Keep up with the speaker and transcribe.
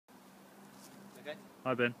Okay.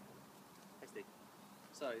 Hi Ben. Hey Steve.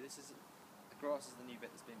 So this is the grass is the new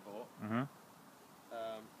bit that's been bought.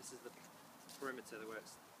 This is the perimeter where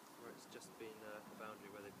it's just been the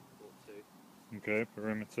boundary where they've bought to. Okay,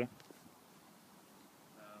 perimeter.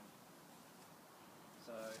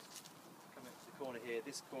 So coming up to the corner here.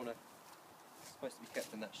 This corner is supposed to be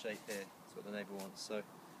kept in that shape here. That's what the neighbour wants. So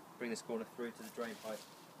bring this corner through to the drain pipe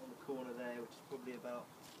on the corner there, which is probably about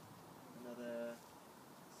another,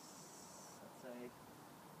 I'd say,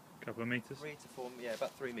 Couple of meters. 3 to 4, yeah,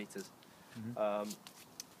 about 3 meters. Mm-hmm.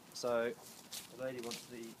 So the lady wants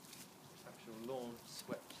the actual lawn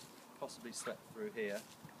swept, possibly swept through here.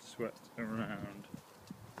 Swept around.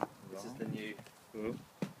 This is the new. Oh.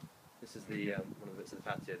 This is the one of the bits of the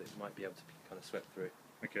patio that might be able to be kind of swept through.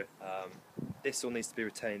 Okay. This all needs to be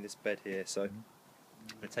retained. This bed here. So I'm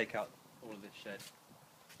going to take out all of this shed,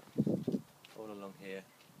 all along here,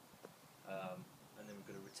 and then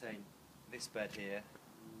we're going to retain this bed here.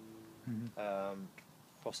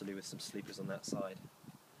 Possibly with some sleepers on that side,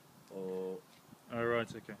 or Oh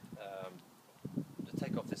right, okay. to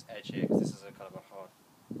take off this edge here, because this is a kind of a hard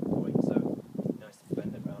point, so nice to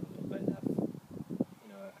bend it around a little bit and have, you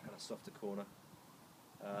know, a kind of softer corner,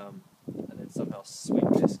 and then somehow swing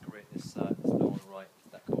this lawn right to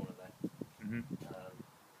that corner there.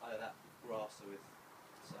 Either that grass or with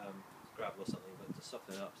gravel or something, but to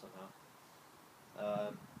soften it up somehow.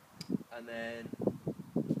 And then,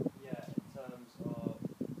 yeah, in terms of,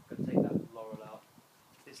 I'm going to take that laurel out.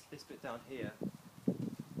 This bit down here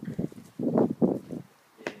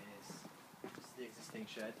is the existing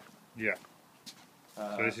shed. Yeah.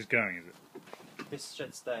 So this is going, is it? This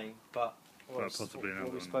shed's staying, but what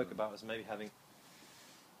we spoke about was maybe having,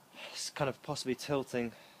 kind of possibly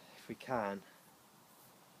tilting, if we can,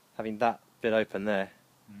 having that bit open there,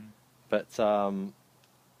 but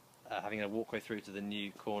having a walkway through to the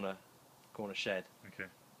new corner shed, okay,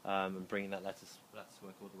 and bringing that lattice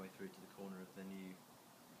work all the way through to the corner of the new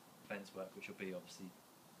fence work, which will be obviously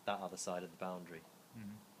that other side of the boundary.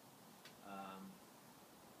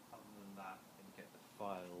 Other than that, I'm going to get the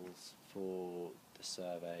files for the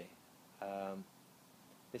survey.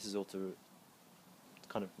 This is all to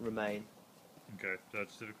kind of remain. Okay, so I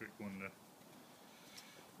just did a quick wander.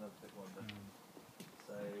 Another quick wander.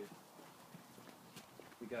 So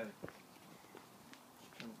we go.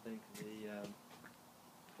 Just trying to think of the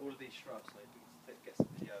all of these shrubs. So we can get some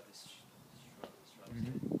video of this shrubs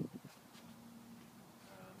here.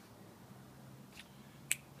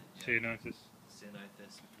 Ceanothus.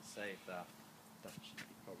 Ceanothus. We can save that. That shouldn't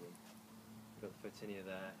be a problem. We've got the Photinia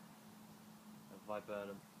there. A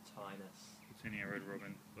Viburnum tinus. Photinia red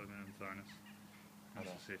robin, Viburnum tinus. And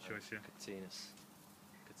That's a choice, yeah. Catinus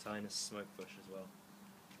smokebush as well.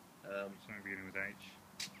 Something beginning with H.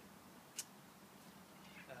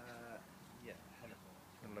 Yeah,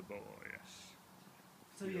 Hellebore, yes.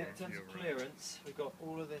 So yeah, in terms of clearance, we've got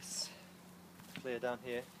all of this clear down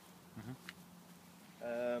here.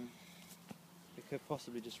 We could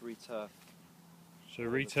possibly just returf. So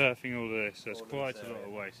returfing all this, there's all quite this a lot area.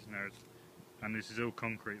 of waste, isn't there? And this is all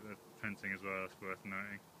concrete, the fencing as well, that's worth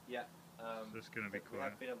noting. Yeah. So it's going to be We quite...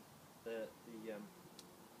 have been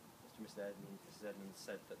Mr. Edmonds, Mrs. Edmonds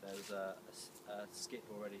said that there was a skip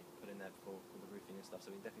already put in there for the roofing and stuff, so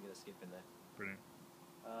we can definitely get a skip in there. Brilliant.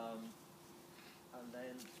 And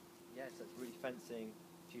then, yeah, so it's really fencing,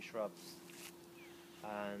 a few shrubs,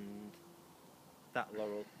 and that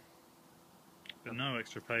laurel. But no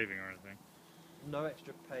extra paving or anything? No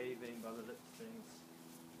extra paving by the looks of things.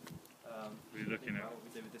 We're looking at what we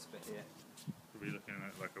do with this bit here. We'll be looking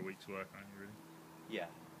at like a week's work, aren't you, really? Yeah.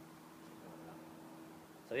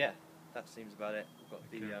 So yeah, that seems about it. We've got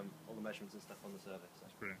the all the measurements and stuff on the survey. So.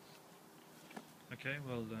 That's brilliant. Okay,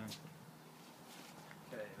 well...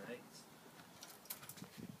 Okay, mate.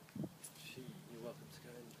 You're welcome to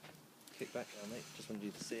go and kick back now, mate. Just wanted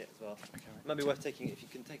you to see it as well. Okay, mate. Might be worth taking, if you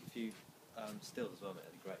can take a few stills as well, mate,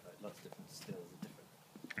 that'd be great. Like lots of different stills of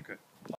different